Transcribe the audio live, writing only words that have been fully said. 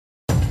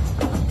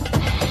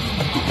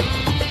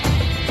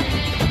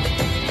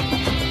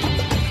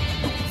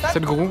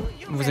Sadhguru,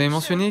 vous avez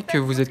mentionné que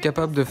vous êtes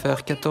capable de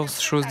faire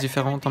 14 choses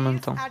différentes en même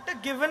temps.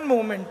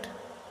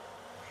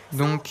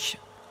 Donc,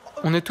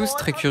 on est tous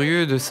très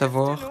curieux de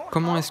savoir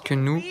comment est-ce que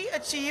nous,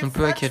 on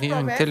peut acquérir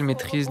une telle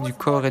maîtrise du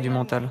corps et du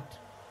mental.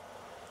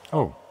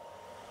 Oh,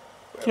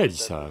 qui a dit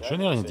ça? Je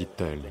n'ai rien dit de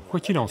tel. Quoi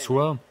qu'il en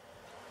soit,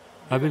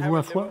 avez-vous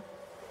un foie?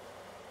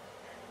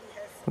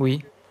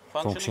 Oui,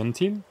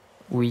 Fonctionne-t-il?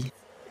 oui.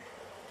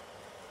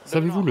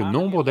 Savez-vous le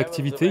nombre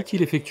d'activités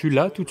qu'il effectue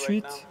là tout de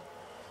suite?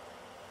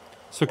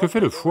 Ce que fait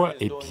le foie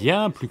est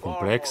bien plus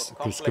complexe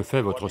que ce que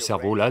fait votre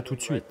cerveau là tout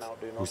de suite.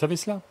 Vous savez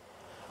cela?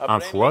 Un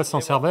foie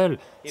sans cervelle,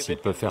 s'il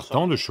peut faire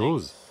tant de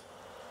choses,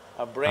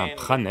 un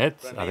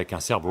pranète avec un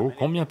cerveau,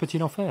 combien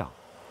peut-il en faire?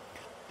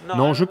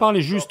 Non, je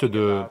parlais juste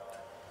de...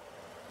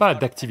 pas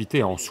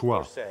d'activité en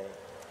soi.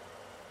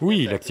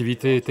 Oui,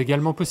 l'activité est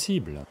également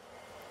possible.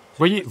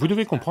 Voyez, vous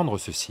devez comprendre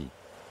ceci.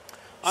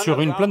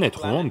 Sur une planète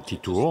ronde qui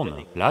tourne,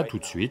 là tout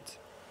de suite...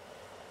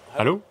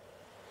 Allô?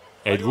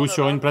 Êtes-vous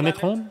sur une planète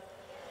ronde?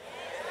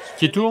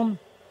 Qui tourne?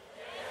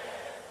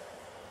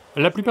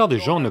 La plupart des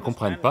gens ne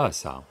comprennent pas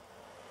ça.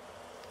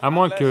 À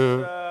moins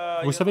que,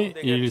 vous savez,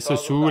 ils se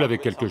saoulent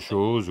avec quelque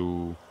chose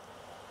ou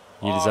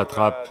ils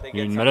attrapent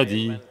une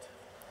maladie.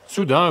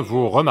 Soudain,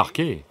 vous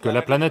remarquez que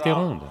la planète est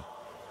ronde.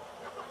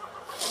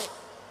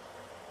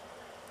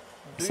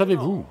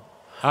 Savez-vous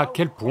à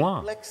quel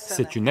point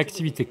c'est une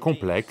activité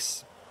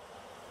complexe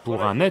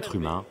pour un être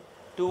humain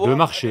de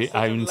marcher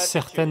à une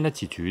certaine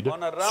latitude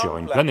sur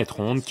une planète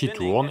ronde qui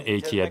tourne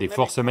et qui a des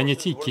forces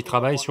magnétiques qui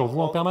travaillent sur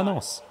vous en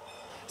permanence?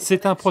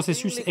 C'est un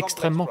processus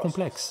extrêmement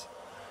complexe.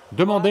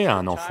 Demandez à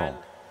un enfant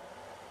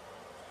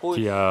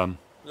qui a,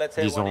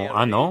 disons,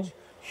 1 an,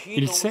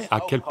 il sait à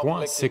quel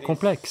point c'est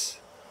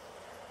complexe.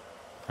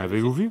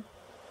 Avez-vous vu?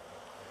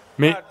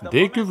 Mais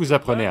dès que vous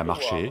apprenez à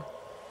marcher,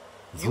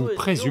 vous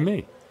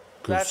présumez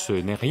que ce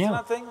n'est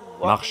rien.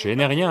 Marcher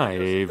n'est rien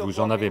et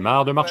vous en avez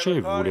marre de marcher,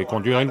 vous voulez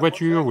conduire une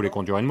voiture, vous voulez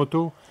conduire une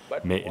moto,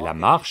 mais la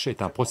marche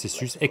est un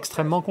processus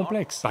extrêmement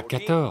complexe, pas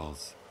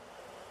 14.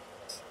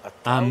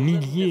 1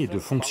 millier de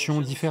fonctions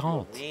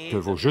différentes que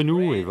vos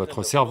genoux et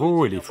votre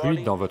cerveau et les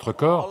fluides dans votre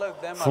corps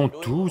font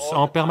tous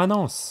en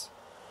permanence.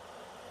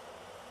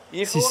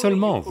 Si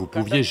seulement vous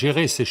pouviez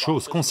gérer ces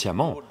choses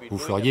consciemment, vous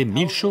feriez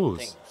 1000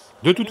 choses.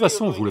 De toute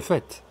façon, vous le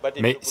faites,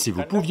 mais si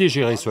vous pouviez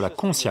gérer cela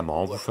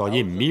consciemment, vous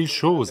feriez 1000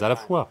 choses à la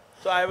fois.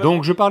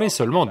 Donc je parlais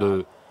seulement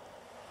de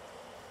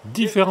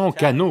différents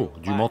canaux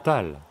du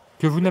mental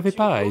que vous n'avez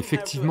pas à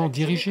effectivement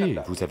diriger,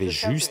 vous avez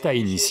juste à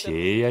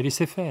initier et à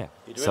laisser faire.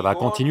 Ça va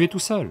continuer tout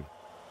seul.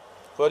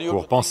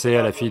 Pour penser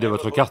à la fille de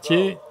votre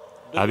quartier,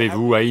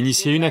 avez-vous à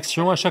initier une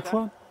action à chaque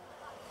fois?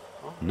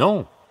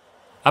 Non.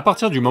 À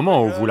partir du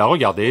moment où vous la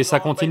regardez, ça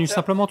continue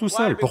simplement tout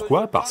seul.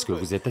 Pourquoi? Parce que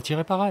vous êtes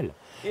attiré par elle.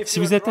 Si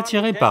vous êtes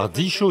attiré par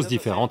 10 choses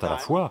différentes à la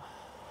fois,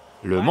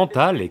 le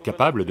mental est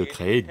capable de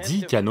créer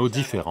 10 canaux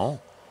différents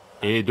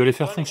et de les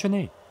faire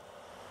fonctionner.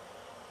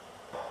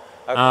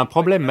 Un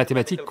problème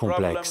mathématique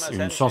complexe,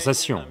 une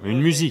sensation, une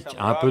musique,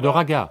 un peu de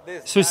raga,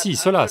 ceci,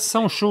 cela,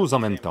 100 choses en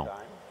même temps.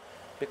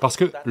 Parce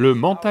que le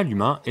mental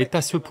humain est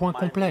à ce point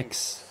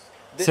complexe.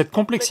 Cette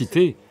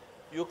complexité,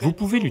 vous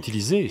pouvez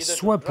l'utiliser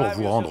soit pour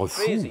vous rendre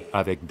fou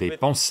avec des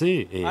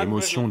pensées et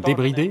émotions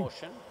débridées,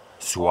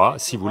 soit,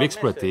 si vous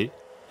l'exploitez,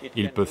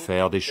 il peut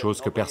faire des choses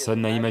que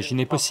personne n'a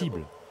imaginées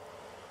possibles.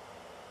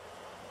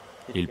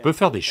 Il peut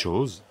faire des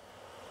choses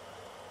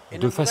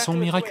de façon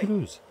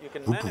miraculeuse.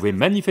 Vous pouvez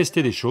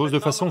manifester des choses de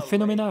façon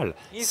phénoménale,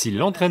 si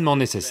l'entraînement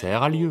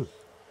nécessaire a lieu.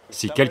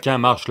 Si quelqu'un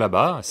marche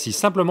là-bas, si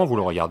simplement vous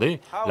le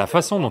regardez, la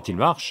façon dont il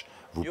marche,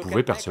 vous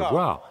pouvez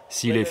percevoir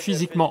s'il est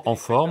physiquement en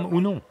forme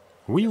ou non,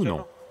 oui ou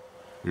non.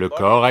 Le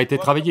corps a été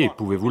travaillé,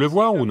 pouvez-vous le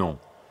voir ou non?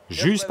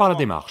 Juste par la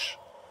démarche.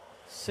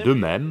 De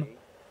même,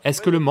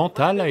 est-ce que le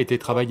mental a été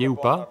travaillé ou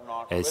pas?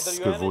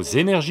 Est-ce que vos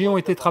énergies ont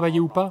été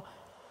travaillées ou pas?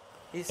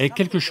 Est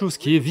quelque chose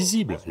qui est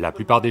visible. La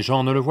plupart des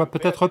gens ne le voient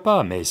peut-être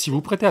pas, mais si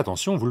vous prêtez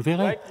attention, vous le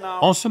verrez.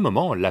 En ce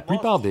moment, la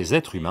plupart des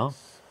êtres humains,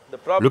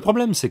 le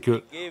problème c'est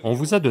que on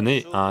vous a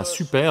donné un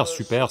super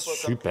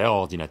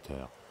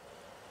ordinateur.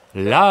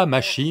 La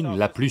machine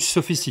la plus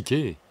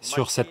sophistiquée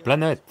sur cette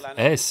planète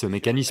est ce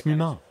mécanisme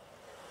humain.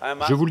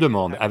 Je vous le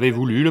demande,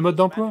 avez-vous lu le mode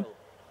d'emploi?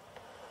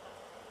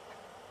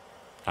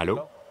 Allô?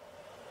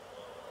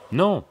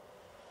 Non.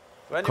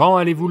 Quand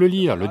allez-vous le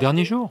lire? Le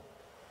dernier jour?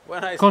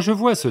 Quand je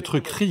vois ce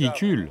truc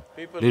ridicule,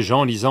 les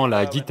gens lisant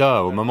la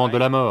Gita au moment de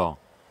la mort,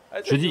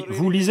 je dis,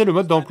 vous lisez le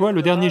mode d'emploi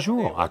le dernier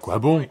jour? À quoi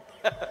bon?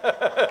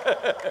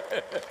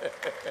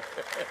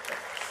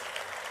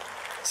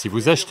 Si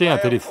vous achetez un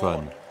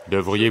téléphone,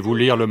 devriez-vous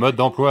lire le mode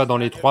d'emploi dans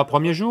les 3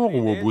 premiers jours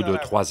ou au bout de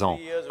 3 ans,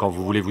 quand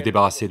vous voulez vous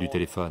débarrasser du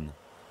téléphone?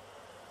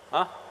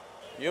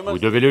 Vous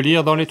devez le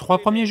lire dans les 3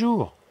 premiers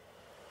jours.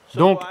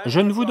 Donc,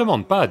 je ne vous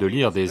demande pas de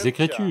lire des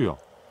écritures.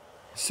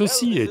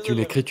 Ceci est une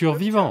écriture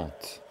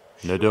vivante.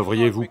 Ne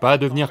devriez-vous pas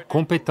devenir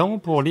compétent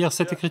pour lire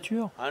cette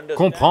écriture?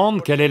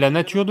 Comprendre quelle est la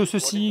nature de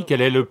ceci,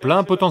 quel est le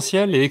plein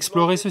potentiel et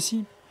explorer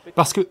ceci?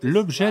 Parce que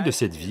l'objet de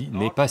cette vie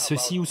n'est pas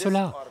ceci ou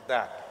cela.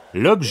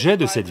 L'objet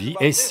de cette vie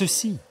est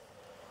ceci.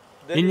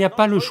 Il n'y a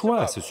pas le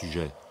choix à ce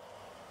sujet.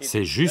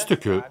 C'est juste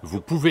que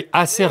vous pouvez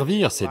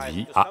asservir cette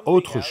vie à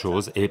autre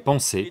chose et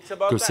penser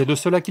que c'est de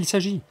cela qu'il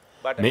s'agit.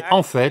 Mais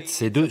en fait,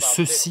 c'est de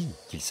ceci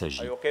qu'il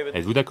s'agit.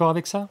 Êtes-vous d'accord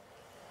avec ça?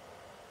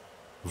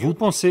 Vous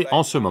pensez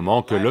en ce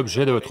moment que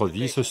l'objet de votre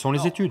vie, ce sont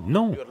les études.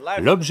 Non,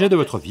 l'objet de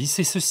votre vie,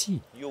 c'est ceci.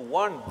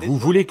 Vous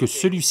voulez que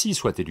celui-ci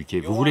soit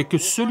éduqué, vous voulez que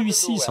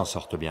celui-ci s'en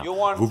sorte bien,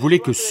 vous voulez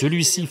que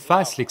celui-ci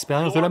fasse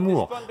l'expérience de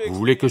l'amour, vous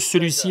voulez que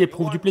celui-ci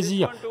éprouve du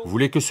plaisir, vous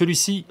voulez que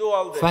celui-ci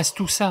fasse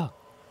tout ça.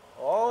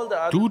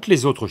 Toutes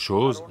les autres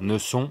choses ne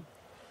sont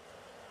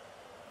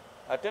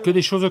que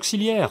des choses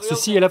auxiliaires,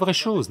 ceci est la vraie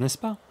chose, n'est-ce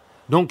pas?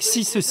 Donc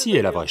si ceci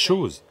est la vraie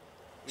chose,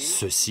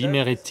 ceci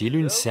mérite-t-il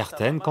une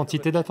certaine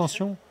quantité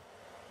d'attention?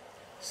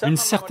 Une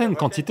certaine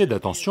quantité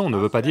d'attention ne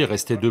veut pas dire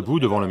rester debout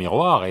devant le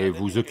miroir et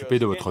vous occuper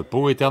de votre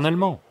peau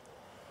éternellement.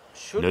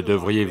 Ne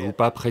devriez-vous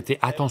pas prêter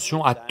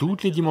attention à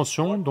toutes les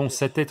dimensions dont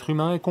cet être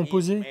humain est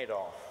composé?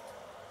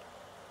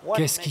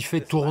 Qu'est-ce qui fait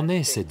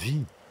tourner cette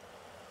vie?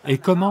 Et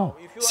comment?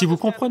 Si vous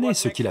comprenez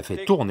ce qui la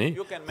fait tourner,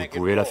 vous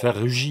pouvez la faire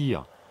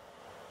rugir.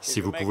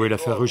 Si vous pouvez la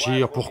faire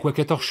rugir, pourquoi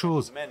 14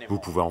 choses? Vous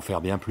pouvez en faire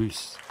bien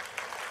plus.